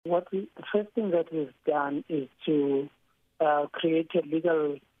the first thing that we've done is to create a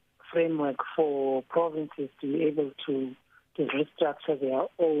legal framework for provinces to be able to restructure their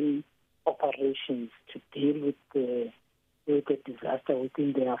own operations to deal with the disaster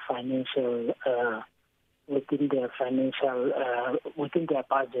within their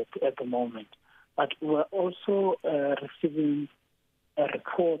budget at the moment. But we're also receiving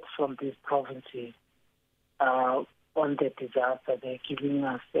reports from these provinces on the disaster. They're giving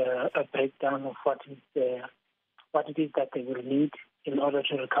us a breakdown of what it is that they will need in order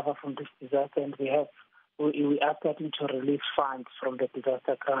to recover from this disaster, and we are starting to release funds from the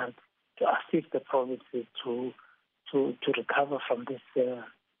disaster grant to assist the provinces to recover from this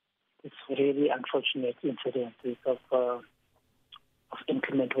really unfortunate incidences of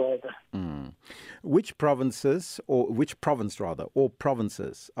inclement weather. Which province are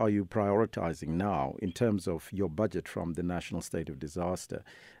you prioritizing now in terms of your budget from the National State of Disaster?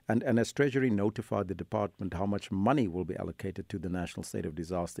 And has Treasury notified the department how much money will be allocated to the National State of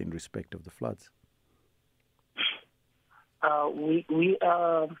Disaster in respect of the floods? We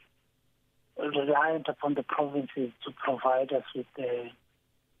are reliant upon the provinces to provide us with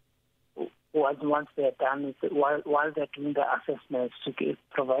once they're done, while they're doing the assessments, to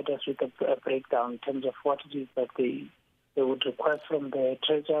provide us with a breakdown in terms of what it is that they would request from the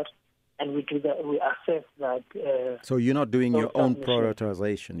treasurer, and we assess that. So you're not doing your own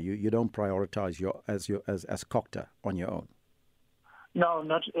prioritization. You don't prioritize as COGTA on your own. No,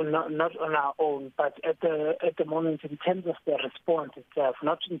 not on our own. But at the moment, in terms of the response itself,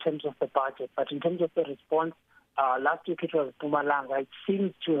 not in terms of the budget, but in terms of the response, last week it was Mpumalanga. It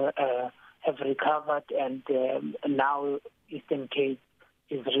seems to have recovered, and now Eastern Cape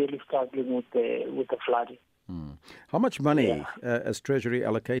is really struggling with the flooding. How much money has Treasury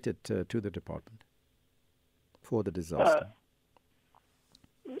allocated to the department for the disaster?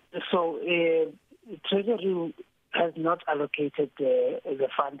 Treasury has not allocated the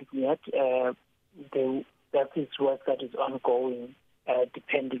funding yet. That is work that is ongoing,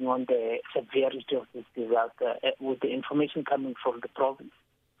 depending on the severity of this disaster. With the information coming from the province,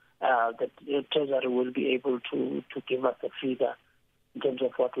 the Treasury will be able to give us a figure in terms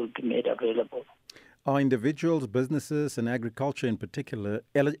of what will be made available. Are individuals, businesses, and agriculture in particular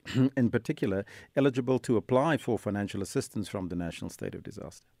eligible to apply for financial assistance from the National State of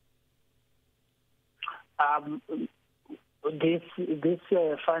Disaster? This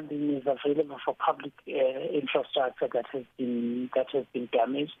funding is available for public infrastructure that has been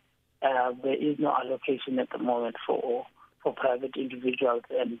damaged. There is no allocation at the moment for private individuals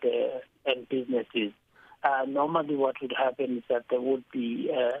and businesses. Normally, what would happen is that there would be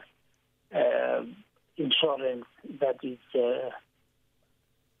insurance that is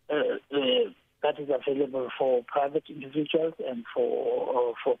available for private individuals and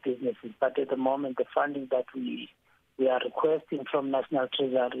for businesses. But at the moment, the funding that we are requesting from National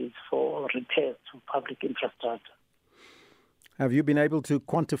Treasury is for repairs to public infrastructure. Have you been able to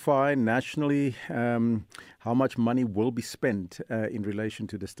quantify nationally how much money will be spent in relation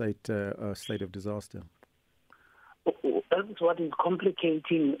to the state of disaster? That's what is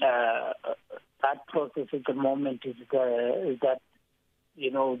complicating that process at the moment is that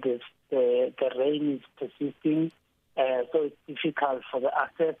the rain is persisting, so it's difficult for the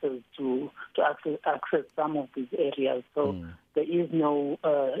assessors to access some of these areas. So there is no,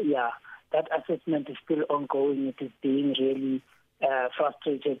 that assessment is still ongoing. It is being really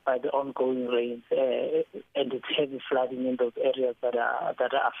frustrated by the ongoing rains and its heavy flooding in those areas that are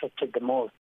affected the most.